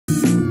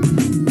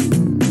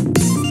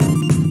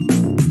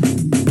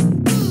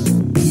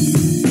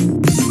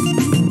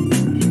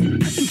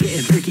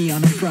me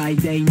on a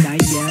Friday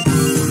night yet.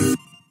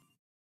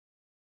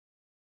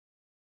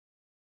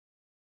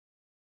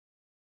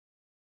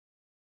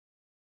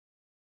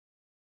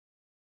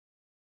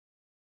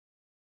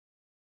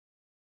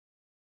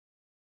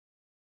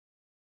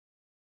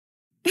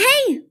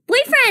 Hey,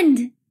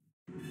 boyfriend!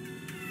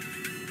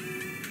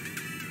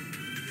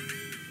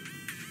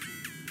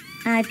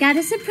 I've got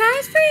a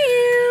surprise for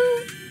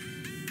you!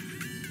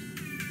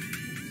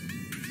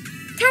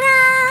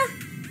 Ta-da!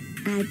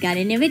 I've got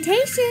an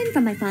invitation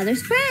from my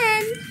father's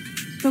friend.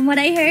 From what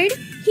I heard,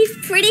 he's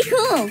pretty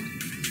cool.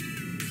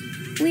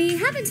 We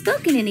haven't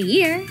spoken in a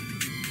year,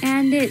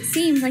 and it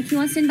seems like he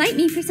wants to invite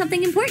me for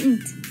something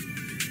important.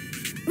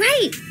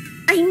 Right!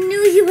 I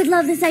knew you would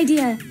love this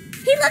idea.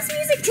 He loves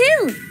music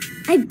too.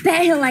 I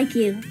bet he'll like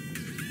you.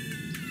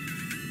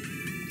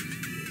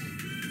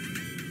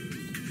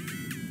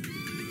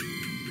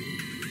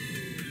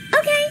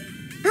 Okay,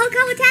 I'll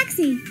call a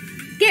taxi.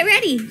 Get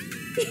ready.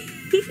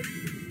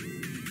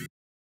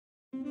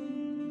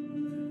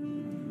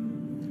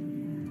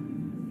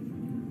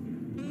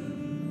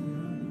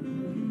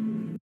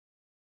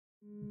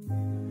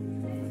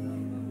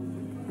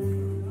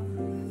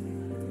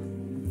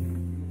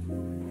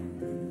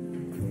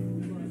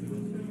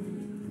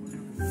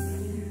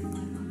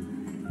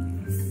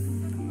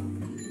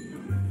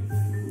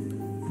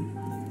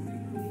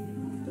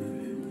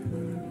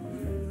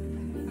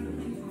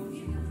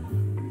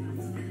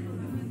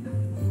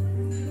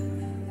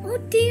 Oh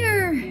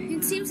dear,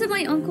 it seems that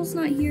my uncle's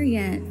not here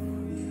yet.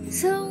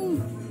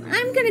 So,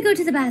 I'm gonna go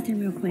to the bathroom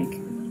real quick.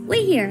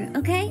 Wait here,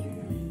 okay?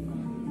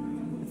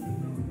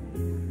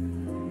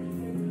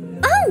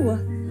 Oh!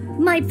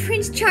 My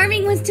Prince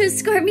Charming wants to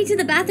escort me to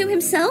the bathroom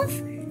himself?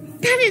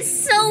 That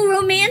is so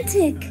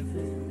romantic!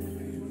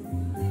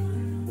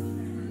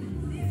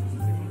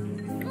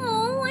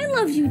 Oh, I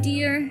love you,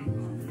 dear.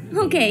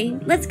 Okay,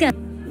 let's go.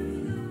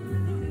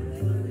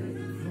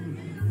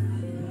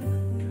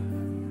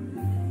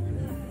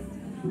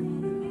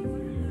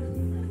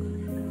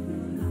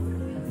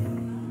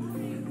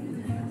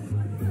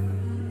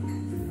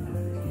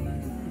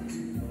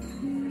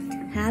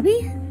 TABI?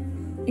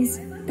 Is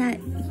that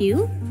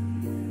you?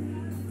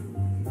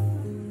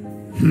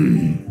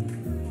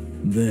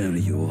 There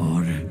you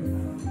are.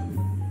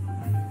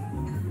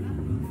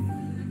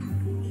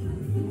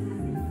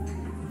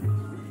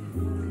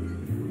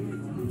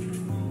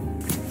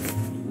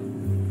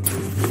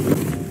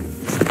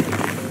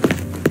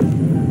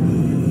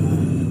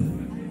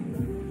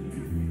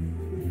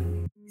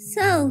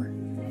 So,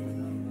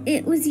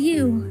 it was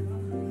you.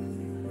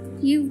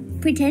 You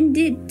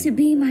pretended to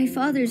be my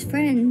father's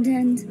friend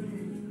and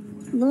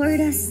lured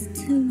us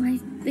to my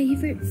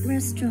favorite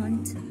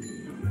restaurant.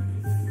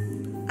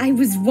 I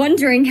was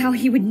wondering how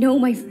he would know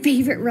my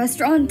favorite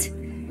restaurant.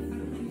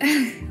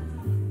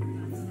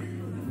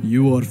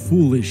 You are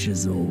foolish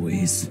as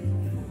always.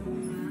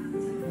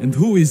 And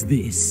who is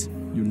this?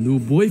 Your new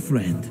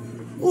boyfriend?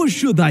 Or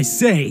should I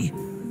say,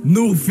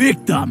 new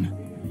victim?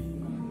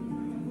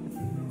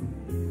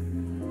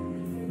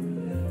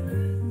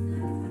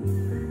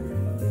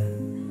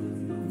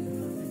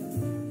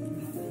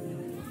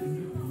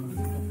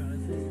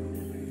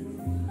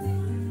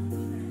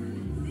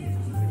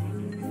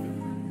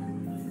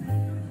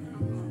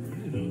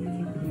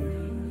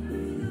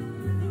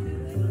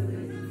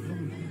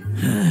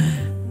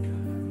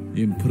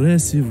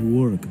 Impressive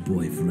work,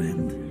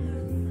 boyfriend.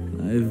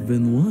 I've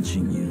been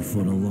watching you for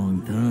a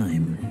long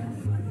time.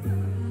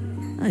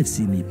 I've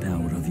seen the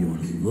power of your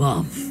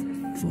love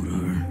for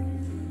her.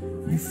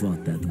 You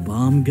fought that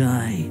bomb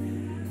guy,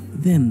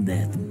 then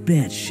that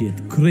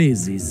batshit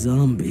crazy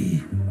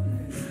zombie.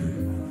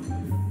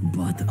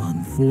 But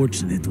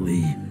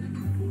unfortunately,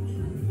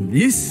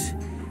 this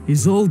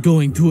is all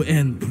going to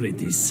end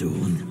pretty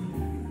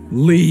soon.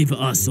 Leave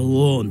us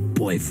alone,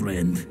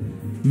 boyfriend.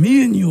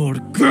 Me and your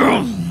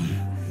girl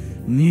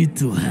need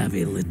to have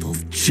a little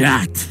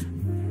chat.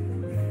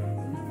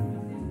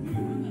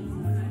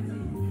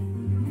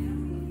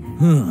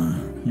 Huh?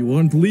 You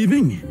aren't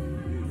leaving?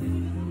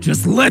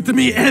 Just let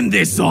me end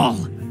this all!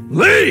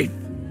 Leave!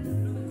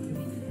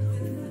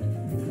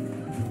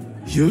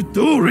 You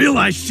do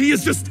realize she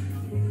is just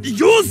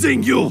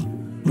using you,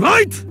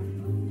 right?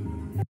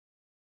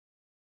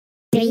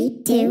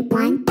 3, 2,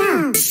 1,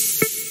 go!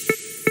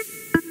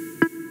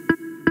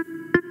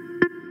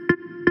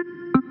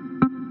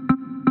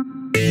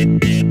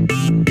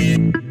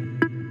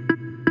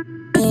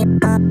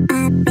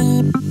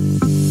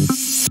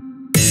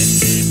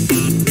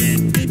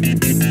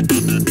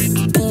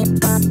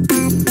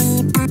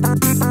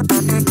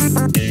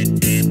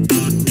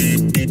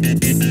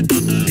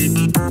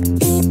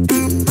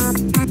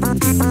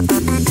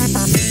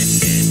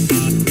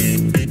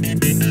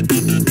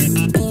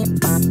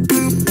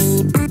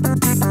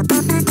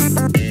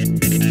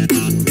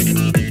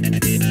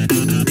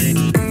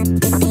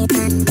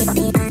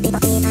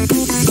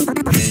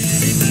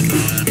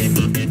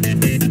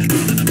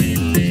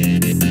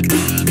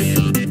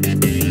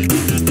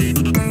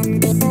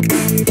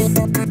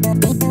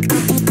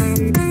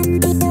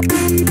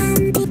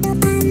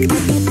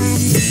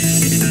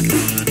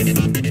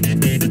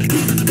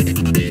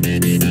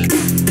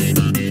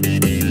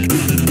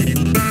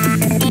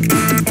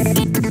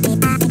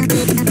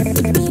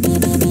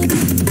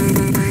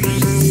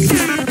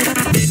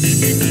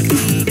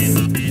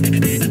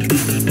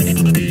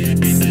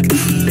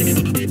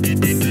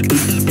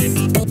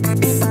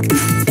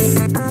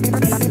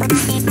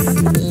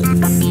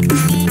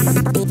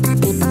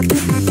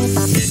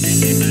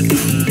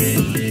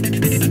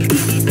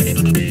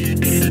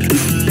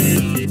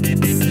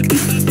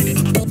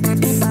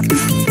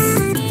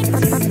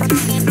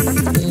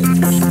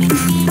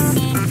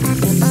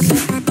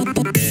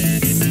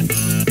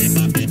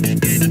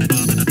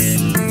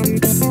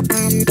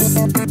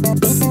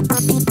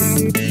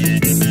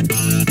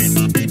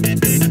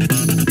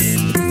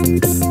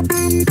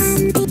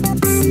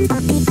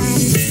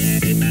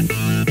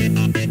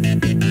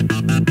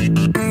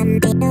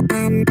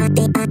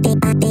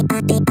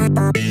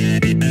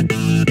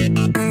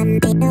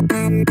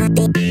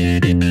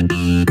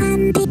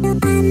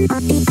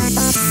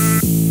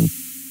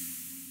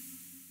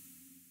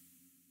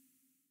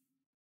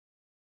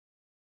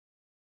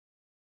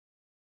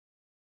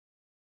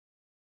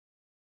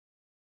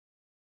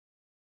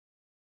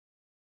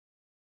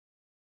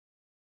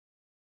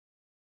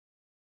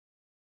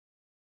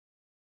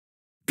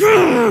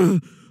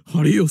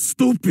 Are you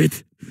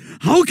stupid?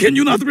 How can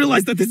you not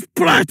realize that this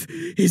brat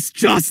is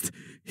just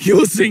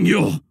using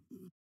you?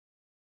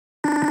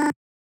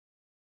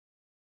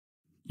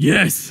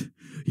 Yes,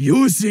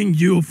 using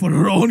you for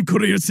her own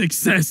career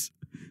success.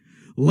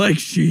 Like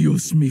she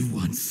used me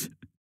once.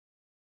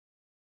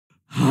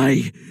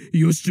 I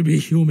used to be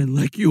human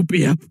like you,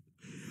 Biep.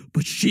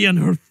 But she and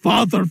her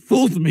father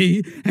fooled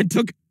me and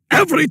took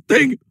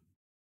everything.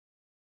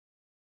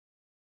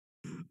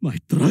 My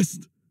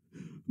trust,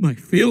 my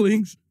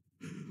feelings,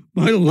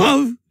 my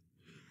love,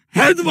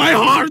 and my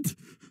heart.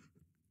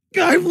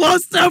 I've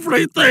lost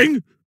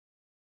everything.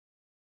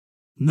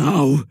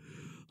 Now,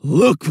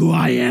 look who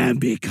I am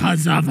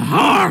because of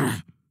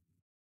her.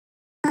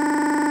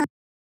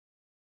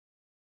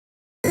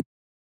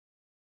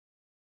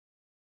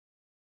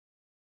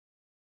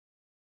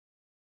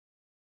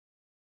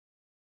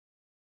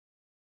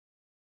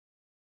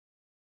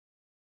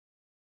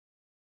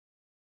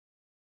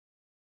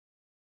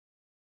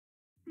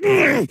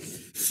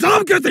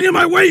 Stop getting in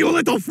my way, you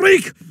little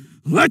freak!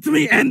 Let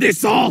me end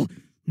this all,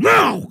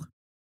 now!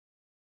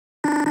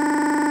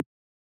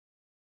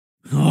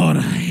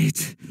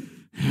 Alright,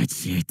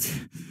 that's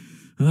it.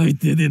 I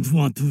didn't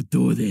want to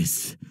do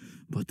this,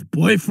 but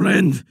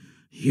boyfriend,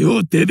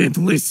 you didn't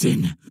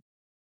listen.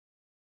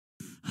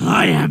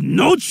 I have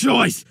no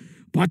choice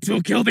but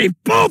to kill the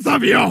both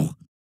of you!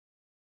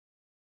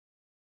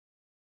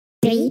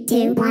 3,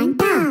 2, 1,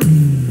 go!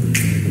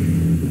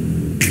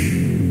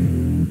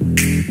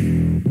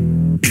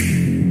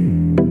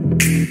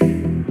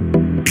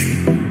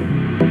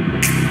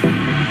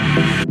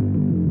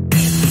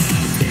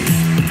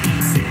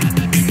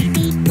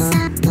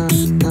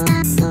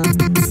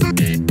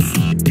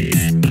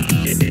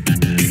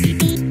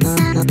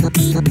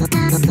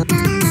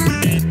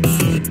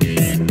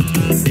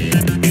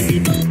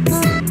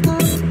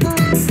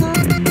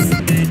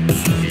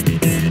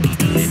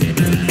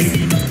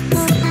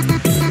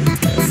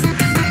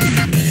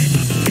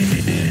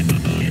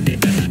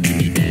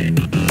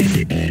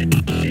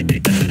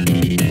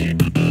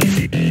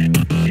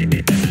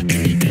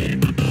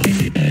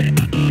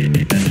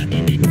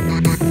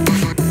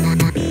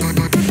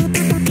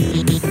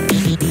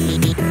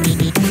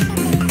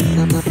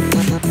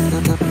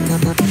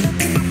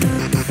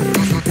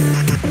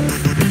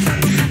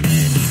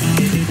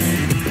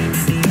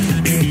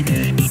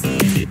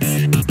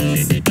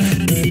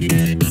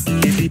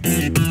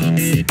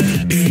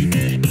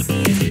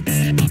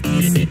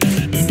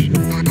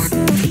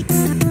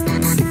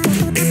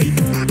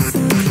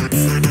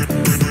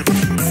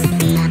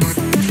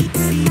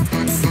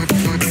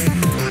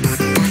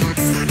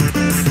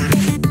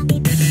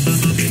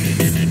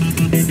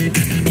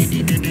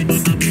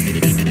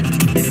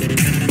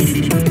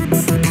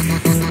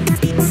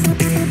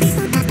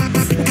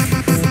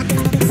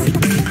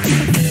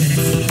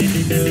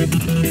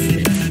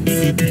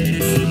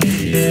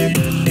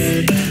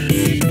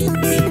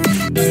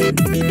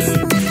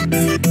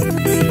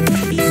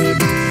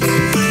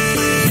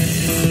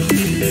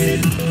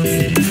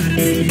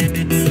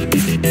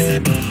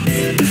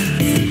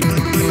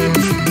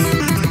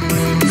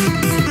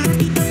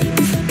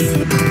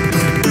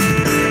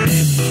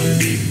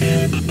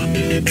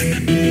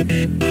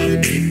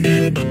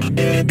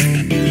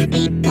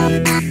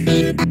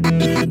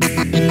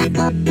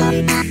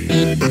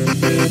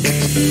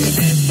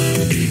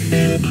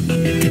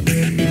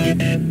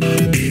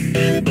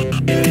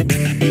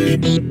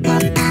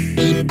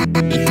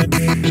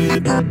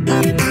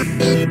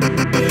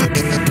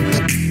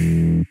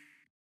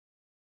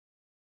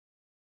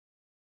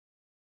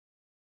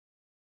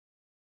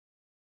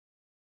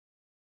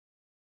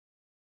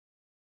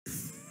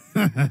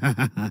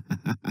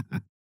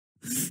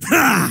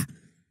 Ha!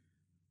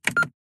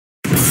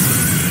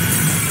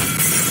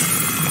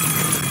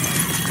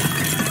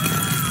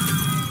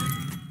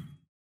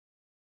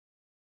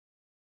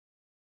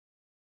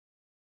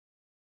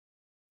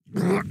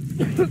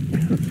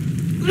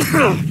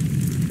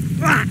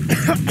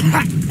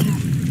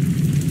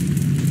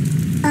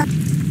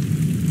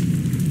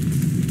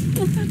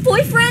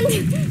 Boyfriend!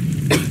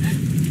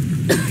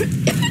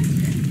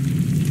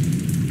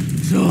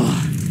 So,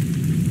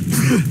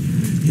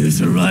 you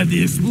survived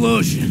the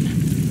explosion.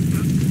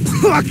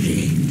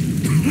 Lucky!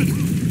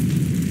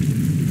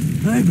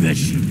 I bet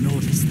you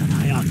noticed that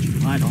I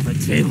occupied all the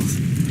tables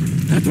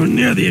that were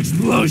near the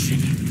explosion.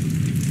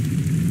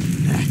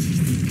 That is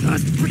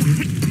because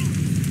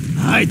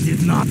I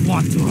did not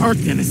want to hurt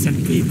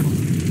innocent people.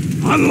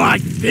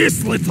 Unlike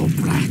this little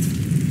brat,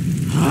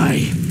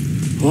 I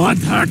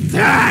want her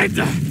dead!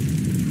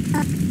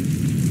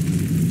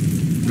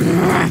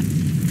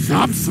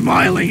 Stop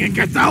smiling and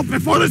get out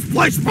before this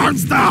place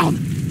burns down!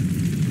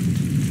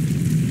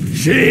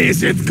 She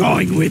isn't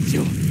going with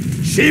you.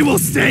 She will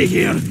stay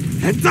here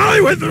and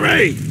die with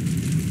me!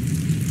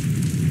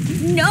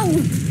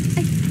 No!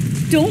 I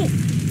don't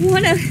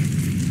wanna...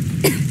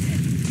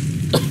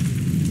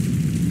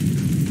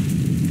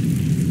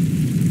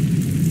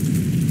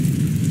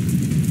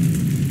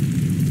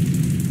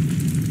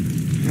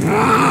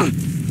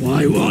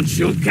 Why won't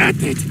you get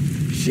it?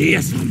 She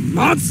is a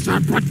monster,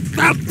 but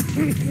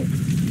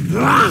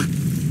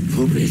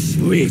to be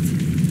sweet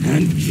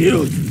and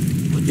cute,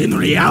 but in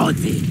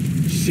reality,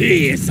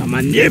 she is a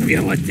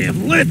manipulative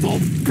little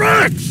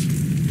bitch!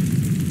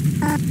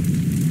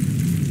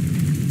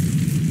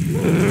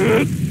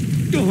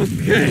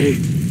 Okay,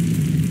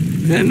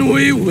 then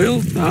we will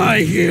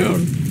die here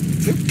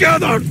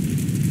together.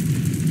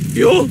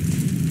 You,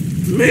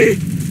 me,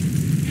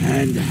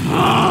 and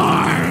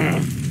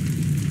her.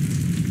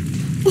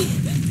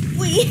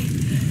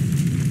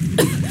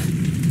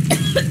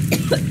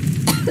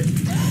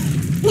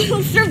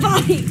 We'll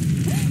survive.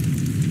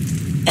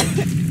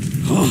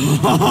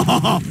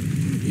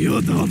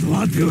 You don't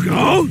want to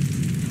go?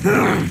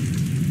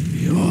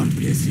 You're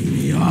pissing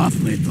me off,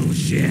 little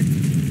shit.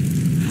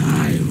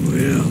 I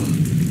will.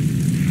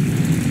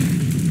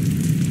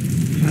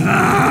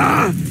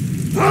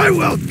 I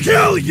will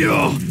kill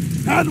you!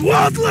 And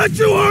won't let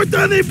you hurt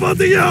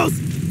anybody else!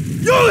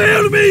 You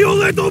hear me, you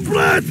little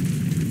brat?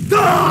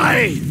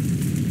 Die!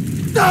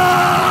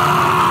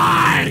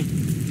 Die!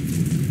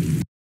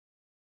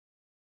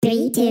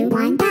 3, 2,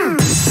 1, go!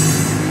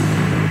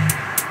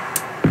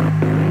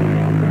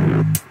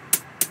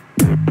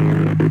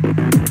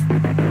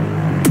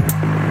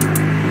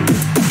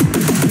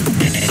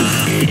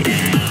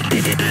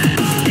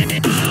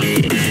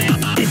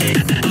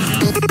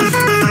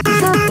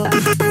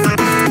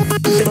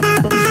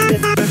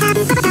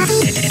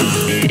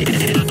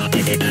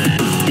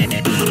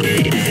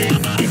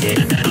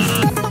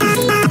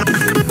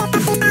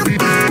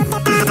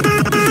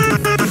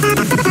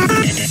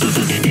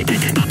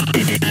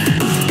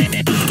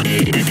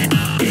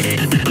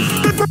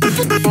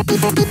 Beep, beep, beep,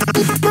 beep, beep,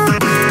 beep,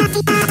 beep,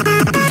 beep, beep.